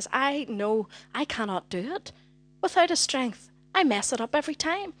about you, because I know I cannot do it without his strength. I mess it up every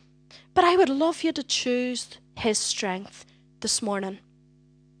time. But I would love you to choose his strength this morning.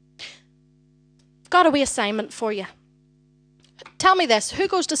 Got a wee assignment for you. Tell me this, who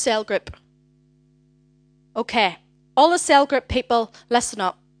goes to cell group? Okay, all the cell group people, listen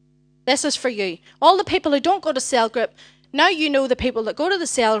up. This is for you. All the people who don't go to cell group, now you know the people that go to the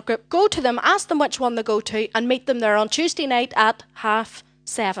cell group. Go to them, ask them which one they go to, and meet them there on Tuesday night at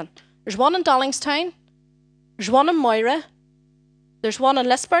 7:30. There's one in Dollingstown. There's one in Moira. There's one in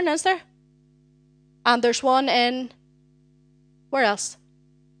Lisburn, is there? And there's one in... where else?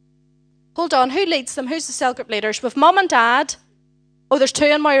 Hold on, who leads them? Who's the cell group leaders? With Mum and Dad. Oh, there's 2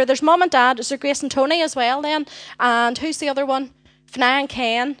 in Moira. There's Mum and Dad. Is there Grace and Tony as well then? And who's the other one? Fnai and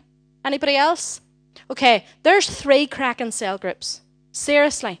Ken. Anybody else? Okay, there's 3 cracking cell groups.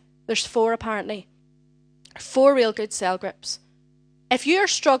 Seriously, there's 4 apparently. 4 real good cell groups. If you're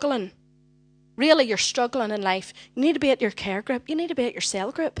struggling, really you're struggling in life, you need to be at your care group. You need to be at your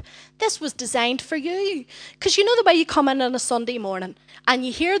cell group. This was designed for you. Because you know the way you come in on a Sunday morning and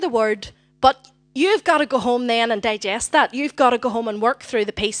you hear the word, but you've got to go home then and digest that. You've got to go home and work through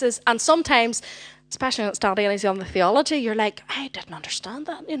the pieces. And sometimes, especially when it's not really on the theology, you're like, I didn't understand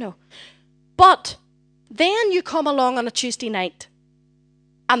that, you know. But Then you come along on a Tuesday night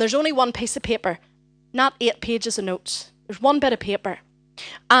and there's only one piece of paper, not 8 pages of notes. There's one bit of paper.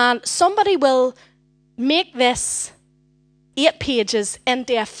 And somebody will make this 8 pages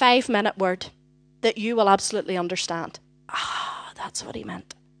into a 5-minute word that you will absolutely understand. That's what he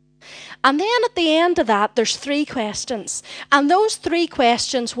meant. And then at the end of that, there's 3 questions. And those 3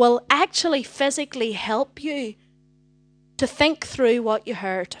 questions will actually physically help you to think through what you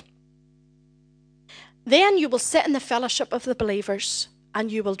heard. Then you will sit in the fellowship of the believers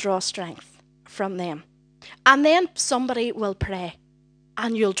and you will draw strength from them. And then somebody will pray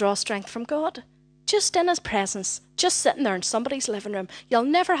and you'll draw strength from God. Just in his presence, just sitting there in somebody's living room. You'll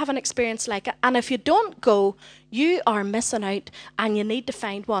never have an experience like it. And if you don't go, you are missing out and you need to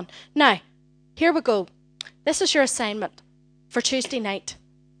find one. Now, here we go. This is your assignment for Tuesday night.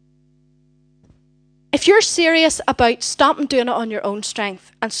 If you're serious about stopping doing it on your own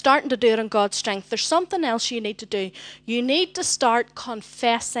strength and starting to do it on God's strength, there's something else you need to do. You need to start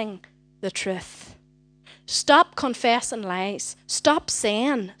confessing the truth. Stop confessing lies. Stop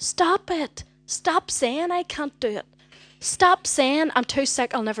saying, stop it. Stop saying I can't do it. Stop saying I'm too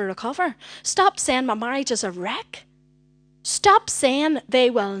sick, I'll never recover. Stop saying my marriage is a wreck. Stop saying they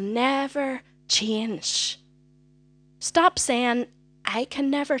will never change. Stop saying I can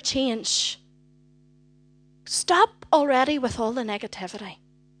never change. Stop already with all the negativity.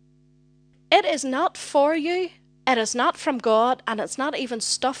 It is not for you. It is not from God, and it's not even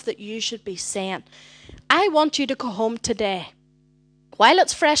stuff that you should be saying. I want you to go home today. While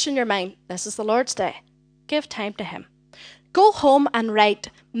it's fresh in your mind, this is the Lord's Day. Give time to him. Go home and write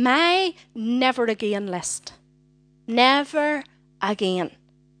my never again list. Never again.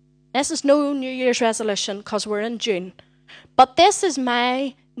 This is no New Year's resolution because we're in June. But this is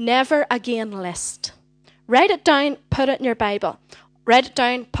my never again list. Write it down, put it in your Bible. Write it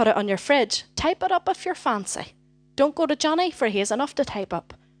down, put it on your fridge. Type it up if you're fancy. Don't go to Johnny, for he has enough to type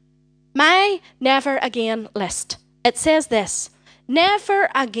up. My never again list. It says this. Never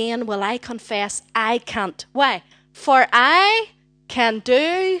again will I confess I can't. Why? For I can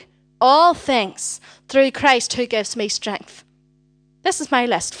do all things through Christ who gives me strength. This is my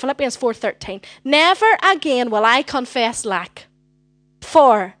list. Philippians 4:13. Never again will I confess lack.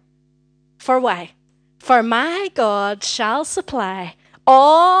 For why? For my God shall supply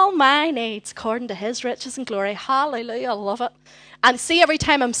all my needs according to his riches and glory. Hallelujah. I love it. And see, every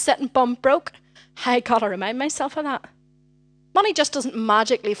time I'm sitting bum broke, I got to remind myself of that. Money just doesn't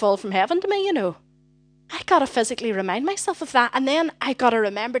magically fall from heaven to me, you know. I got to physically remind myself of that. And then I got to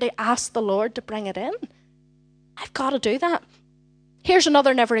remember to ask the Lord to bring it in. I've got to do that. Here's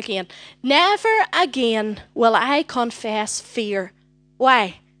another never again. Never again will I confess fear.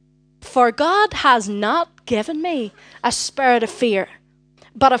 Why? For God has not given me a spirit of fear,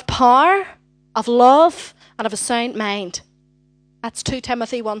 but of power, of love, and of a sound mind. That's 2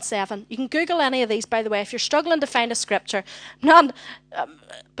 Timothy 1:7. You can Google any of these, by the way, if you're struggling to find a scripture.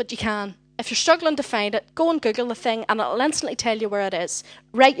 But you can. If you're struggling to find it, go and Google the thing and it'll instantly tell you where it is.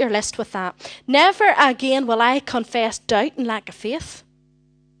 Write your list with that. Never again will I confess doubt and lack of faith.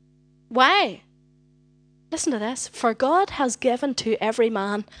 Why? Listen to this. For God has given to every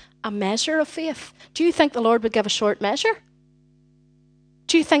man a measure of faith. Do you think the Lord would give a short measure?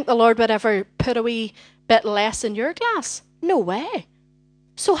 Do you think the Lord would ever put a wee bit less in your glass? No way.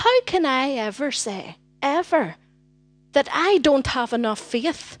 So how can I ever say, ever, that I don't have enough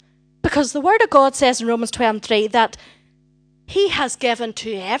faith? Because the Word of God says in Romans 12:3 that he has given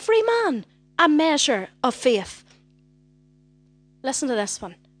to every man a measure of faith. Listen to this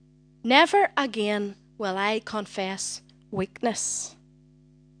one. Never again will I confess weakness.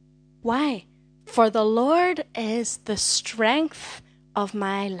 Why? For the Lord is the strength of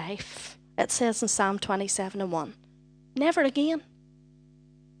my life. It says in Psalm 27:1. Never again.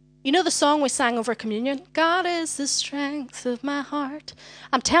 You know the song we sang over communion? God is the strength of my heart.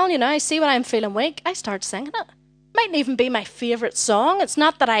 I'm telling you now, see when I'm feeling weak, I start singing it. Mightn't even be my favourite song. It's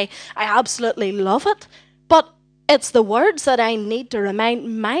not that I absolutely love it, but it's the words that I need to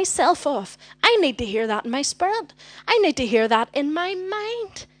remind myself of. I need to hear that in my spirit. I need to hear that in my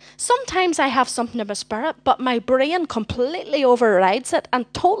mind. Sometimes I have something in my spirit, but my brain completely overrides it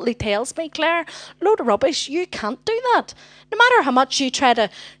and totally tells me, Claire, load of rubbish, you can't do that. No matter how much you try to,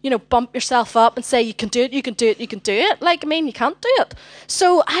 bump yourself up and say you can do it, you can do it, you can do it. You can't do it.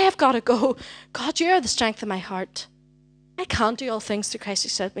 So I have got to go, God, you are the strength of my heart. I can't do all things through Christ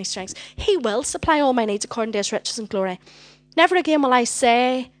who gives me strength. He will supply all my needs according to his riches and glory. Never again will I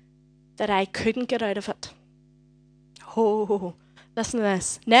say that I couldn't get out of it. Oh, listen to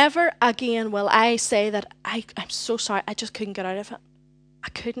this. Never again will I say that I'm so sorry, I just couldn't get out of it. I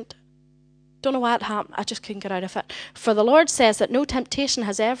couldn't. Don't know what happened. I just couldn't get out of it. For the Lord says that no temptation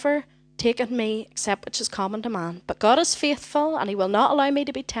has ever taken me except which is common to man. But God is faithful, and he will not allow me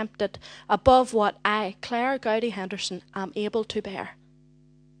to be tempted above what I, Claire Gowdy Henderson, am able to bear.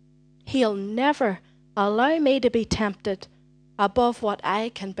 He'll never allow me to be tempted above what I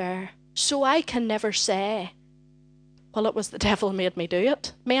can bear. So I can never say, well, it was the devil made me do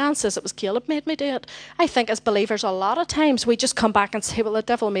it. My aunt says it was Caleb made me do it. I think as believers, a lot of times we just come back and say, well, the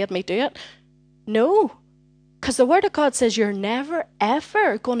devil made me do it. No, because the Word of God says you're never,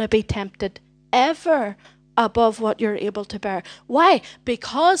 ever going to be tempted, ever above what you're able to bear. Why?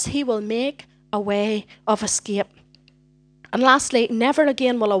 Because he will make a way of escape. And lastly, never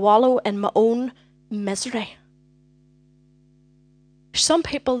again will I wallow in my own misery. Some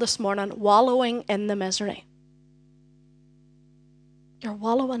people this morning wallowing in the misery. You're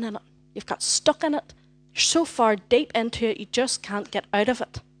wallowing in it. You've got stuck in it. You're so far deep into it, you just can't get out of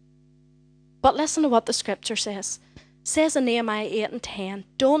it. But listen to what the scripture says. It says in Nehemiah 8 and 10,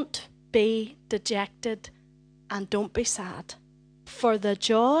 don't be dejected and don't be sad. For the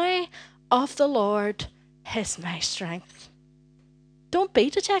joy of the Lord is my strength. Don't be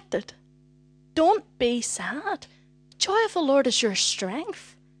dejected. Don't be sad. The joy of the Lord is your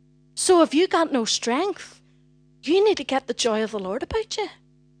strength. So if you got no strength, you need to get the joy of the Lord about you.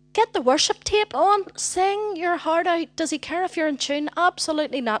 Get the worship tape on. Sing your heart out. Does he care if you're in tune?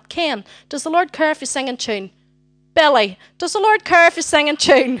 Absolutely not. Ken, does the Lord care if you sing in tune? Billy, does the Lord care if you sing in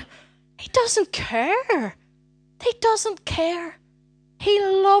tune? He doesn't care. He doesn't care. He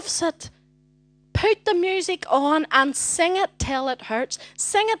loves it. Put the music on and sing it till it hurts.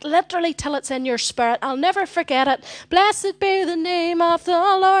 Sing it literally till it's in your spirit. I'll never forget it. Blessed be the name of the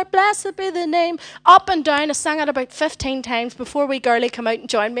Lord. Blessed be the name. Up and down. I sang it about 15 times before wee girlie came out and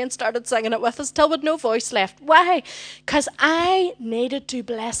joined me and started singing it with us till with no voice left. Why? Because I needed to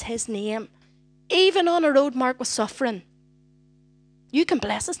bless his name. Even on a road marked with suffering. You can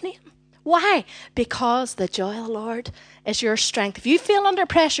bless his name. Why? Because the joy of the Lord is your strength. If you feel under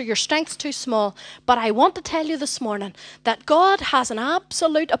pressure, your strength's too small. But I want to tell you this morning that God has an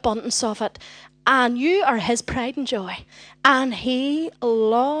absolute abundance of it. And you are his pride and joy. And he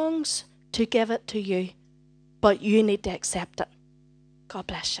longs to give it to you. But you need to accept it. God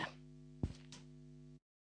bless you.